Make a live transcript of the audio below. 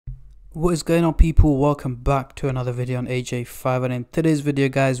What is going on, people? Welcome back to another video on AJ5, and in today's video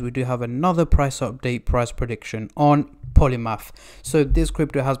guys we do have another price update, price prediction on Polymath. So this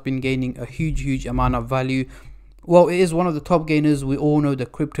crypto has been gaining a huge amount of value. Well, it is one of the top gainers. We all know the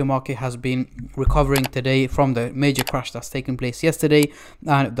crypto market has been recovering today from the major crash that's taken place yesterday,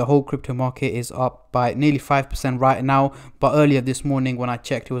 and the whole crypto market is up by nearly 5% right now. But earlier this morning when I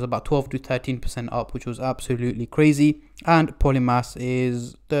checked, it was about 12 to 13% up, which was absolutely crazy. And Polymath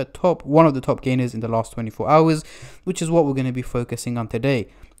is one of the top gainers in the last 24 hours, which is what we're going to be focusing on today.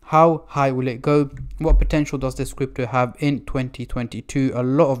 How high will it go? What potential does this crypto have in 2022? A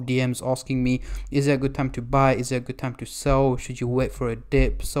lot of DMs asking me, is it a good time to buy? Is it a good time to sell? Should you wait for a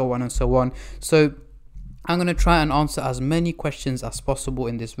dip? So on and so on. So I'm going to try and answer as many questions as possible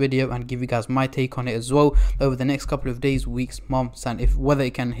in this video and give you guys my take on it as well over the next couple of days, weeks, months, and whether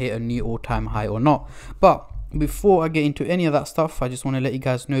it can hit a new all-time high or not. But before I get into any of that stuff, I just want to let you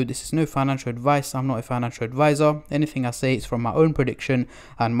guys know this is no financial advice. I'm not a financial advisor. Anything I say is from my own prediction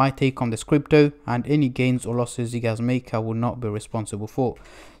and my take on this crypto, and any gains or losses you guys make I will not be responsible for.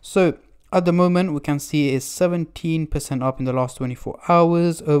 So at the moment we can see it's 17% up in the last 24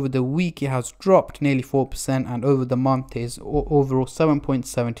 hours. Over the week it has dropped nearly 4%, and over the month it is overall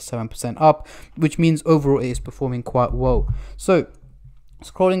 7.77% up, which means overall it is performing quite well. So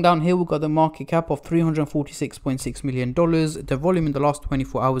scrolling down here, we've got the market cap of $346.6 million. The volume in the last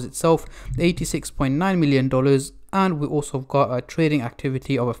 24 hours itself, $86.9 million. And we also got a trading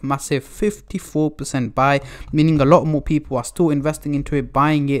activity of a massive 54% buy, meaning a lot more people are still investing into it,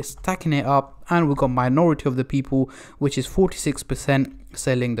 buying it, stacking it up. And we've got minority of the people, which is 46%,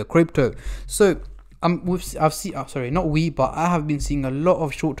 selling the crypto. So I have been seeing a lot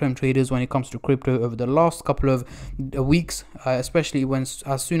of short-term traders when it comes to crypto over the last couple of weeks, especially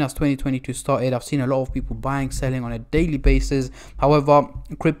as soon as 2022 started. I've seen a lot of people buying, selling on a daily basis. However,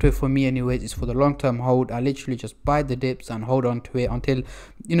 crypto for me anyways is for the long-term hold. I literally just buy the dips and hold on to it until,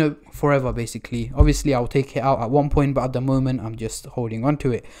 forever basically. Obviously I'll take it out at one point, but at the moment I'm just holding on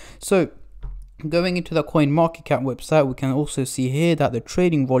to it. So going into the coin market cap website, we can also see here that the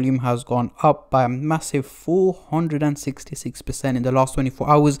trading volume has gone up by a massive 466% in the last 24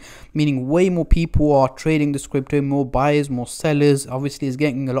 hours, meaning way more people are trading this crypto, more buyers, more sellers. Obviously it's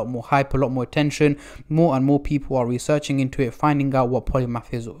getting a lot more hype, a lot more attention. More and more people are researching into it, finding out what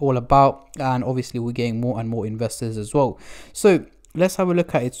Polymath is all about, and obviously we're getting more and more investors as well. So let's have a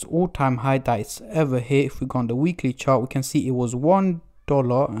look at its all-time high that it's ever hit. If we go on the weekly chart, we can see it was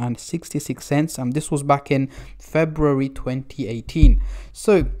 $1.66, and this was back in February 2018.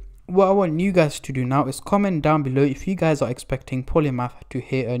 So what I want you guys to do now is comment down below if you guys are expecting Polymath to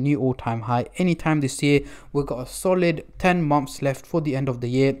hit a new all-time high anytime this year. We've got a solid 10 months left for the end of the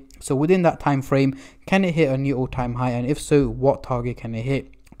year, so within that time frame, can it hit a new all-time high? And if so, what target can it hit?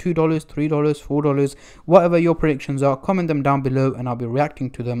 $2, $3, $4, whatever your predictions are, comment them down below and I'll be reacting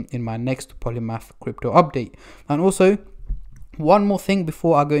to them in my next Polymath crypto update. And also, one more thing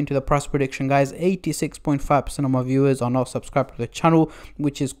before I go into the price prediction, guys, 86.5% of my viewers are not subscribed to the channel,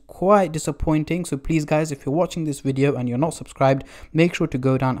 which is quite disappointing. So please guys, if you're watching this video and you're not subscribed, make sure to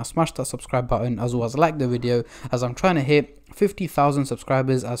go down and smash that subscribe button, as well as like the video, as I'm trying to hit 50,000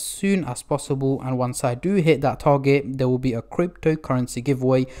 subscribers as soon as possible. And once I do hit that target, there will be a cryptocurrency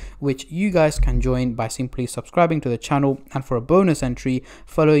giveaway which you guys can join by simply subscribing to the channel, and for a bonus entry,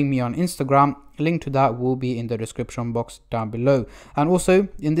 following me on Instagram. Link to that will be in the description box down below. And also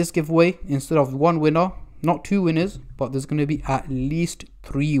in this giveaway, instead of one winner, not two winners, but there's going to be at least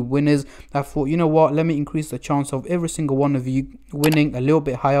 3 winners. I thought, you know what, let me increase the chance of every single one of you winning a little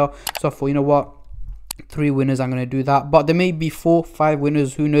bit higher. So I thought, you know what, 3 winners, I'm going to do that. But there may be 4, 5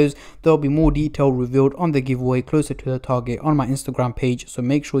 winners, who knows. There'll be more detail revealed on the giveaway closer to the target on my Instagram page, so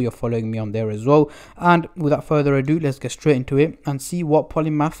make sure you're following me on there as well. And without further ado, let's get straight into it and see what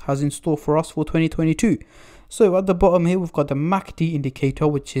Polymath has in store for us for 2022. So at the bottom here, we've got the MACD indicator,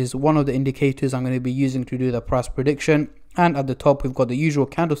 which is one of the indicators I'm going to be using to do the price prediction. And at the top, we've got the usual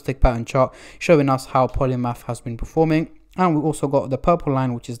candlestick pattern chart showing us how Polymath has been performing. And we also got the purple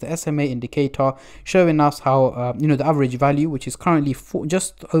line, which is the SMA indicator, showing us how the average value, which is currently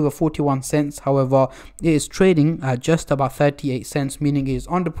just over 41 cents. However, it is trading at just about 38 cents, meaning it is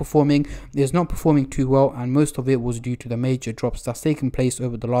underperforming. It is not performing too well, and most of it was due to the major drops that's taken place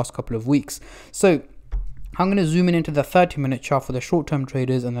over the last couple of weeks. So I'm going to zoom in into the 30-minute chart for the short-term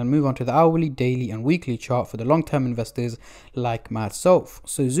traders, and then move on to the hourly, daily and weekly chart for the long-term investors like myself.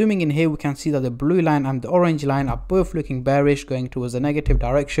 So zooming in here, we can see that the blue line and the orange line are both looking bearish, going towards a negative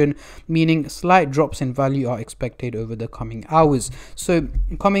direction, meaning slight drops in value are expected over the coming hours. So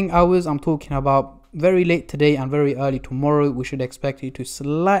coming hours, I'm talking about very late today and very early tomorrow, we should expect it to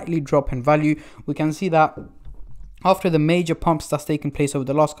slightly drop in value. We can see that after the major pumps that's taken place over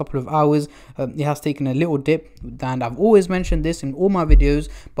the last couple of hours, it has taken a little dip, and I've always mentioned this in all my videos,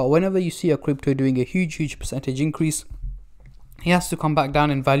 but whenever you see a crypto doing a huge percentage increase, he has to come back down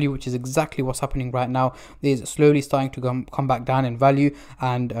in value, which is exactly what's happening right now. It is slowly starting to come back down in value,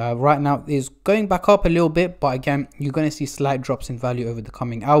 and right now it is going back up a little bit, but again, you're going to see slight drops in value over the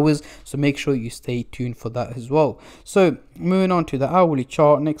coming hours, so make sure you stay tuned for that as well. So moving on to the hourly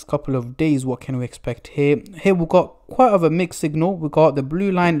chart, next couple of days, what can we expect here? Here we've got quite of a mixed signal. We got the blue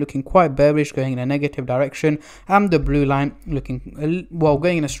line looking quite bearish, going in a negative direction, and the blue line looking, well,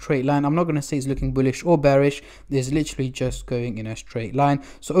 going in a straight line. I'm not going to say it's looking bullish or bearish, it's literally just going in a straight line.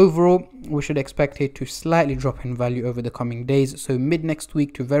 So overall, we should expect it to slightly drop in value over the coming days. So mid next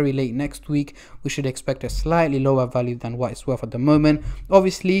week to very late next week, we should expect a slightly lower value than what it's worth at the moment.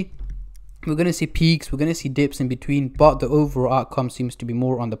 Obviously, we're going to see peaks, we're going to see dips in between, but the overall outcome seems to be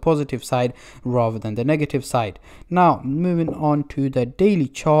more on the positive side rather than the negative side. Now, moving on to the daily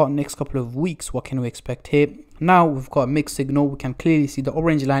chart, next couple of weeks, what can we expect here? Now we've got a mixed signal. We can clearly see the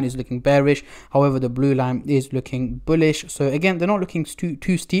orange line is looking bearish, however the blue line is looking bullish. So again, they're not looking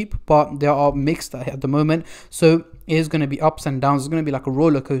too steep, but they are mixed at the moment. So it is going to be ups and downs. It's going to be like a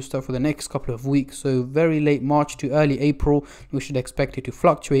roller coaster for the next couple of weeks. So very late March to early April, we should expect it to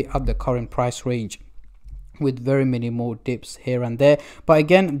fluctuate at the current price range, with very minimal dips here and there. But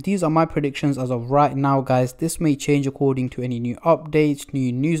again, these are my predictions as of right now, guys. This may change according to any new updates,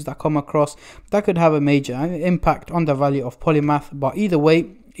 new news that come across that could have a major impact on the value of Polymath. But either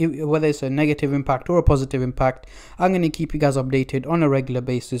way, whether it's a negative impact or a positive impact, I'm going to keep you guys updated on a regular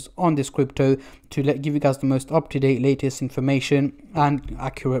basis on this crypto to give you guys the most up-to-date latest information and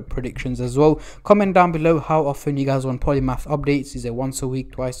accurate predictions as well. Comment down below how often you guys want Polymath updates. Is it once a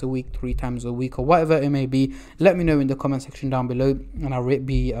week, twice a week, 3 times a week, or whatever it may be? Let me know in the comment section down below, and I'll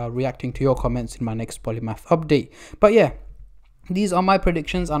be reacting to your comments in my next Polymath update. But yeah, these are my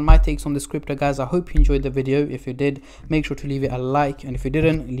predictions and my takes on this crypto, guys. I hope you enjoyed the video. If you did, make sure to leave it a like, and if you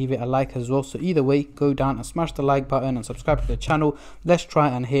didn't, leave it a like as well. So either way, go down and smash the like button and subscribe to the channel. Let's try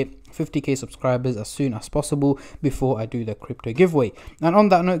and hit 50k subscribers as soon as possible before I do the crypto giveaway. And on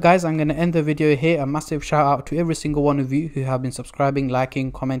that note, guys, I'm going to end the video here. A massive shout out to every single one of you who have been subscribing,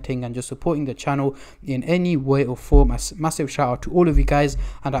 liking, commenting, and just supporting the channel in any way or form. A massive shout out to all of you guys,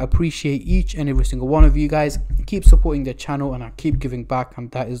 and I appreciate each and every single one of you guys. Keep supporting the channel and I keep giving back, and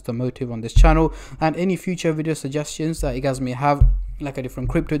that is the motive on this channel. And any future video suggestions that you guys may have, like a different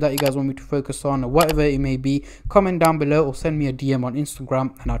crypto that you guys want me to focus on or whatever it may be, comment down below or send me a DM on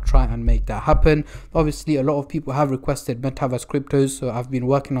Instagram and I'll try and make that happen. Obviously, a lot of people have requested metaverse cryptos, so I've been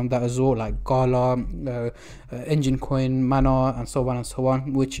working on that as well, like Gala, Engine Coin, Mana, and so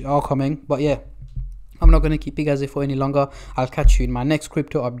on, which are coming. But yeah, I'm not going to keep you guys here for any longer. I'll catch you in my next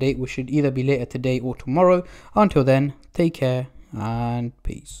crypto update, which should either be later today or tomorrow. Until then, take care and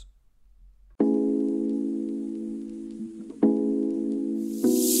peace.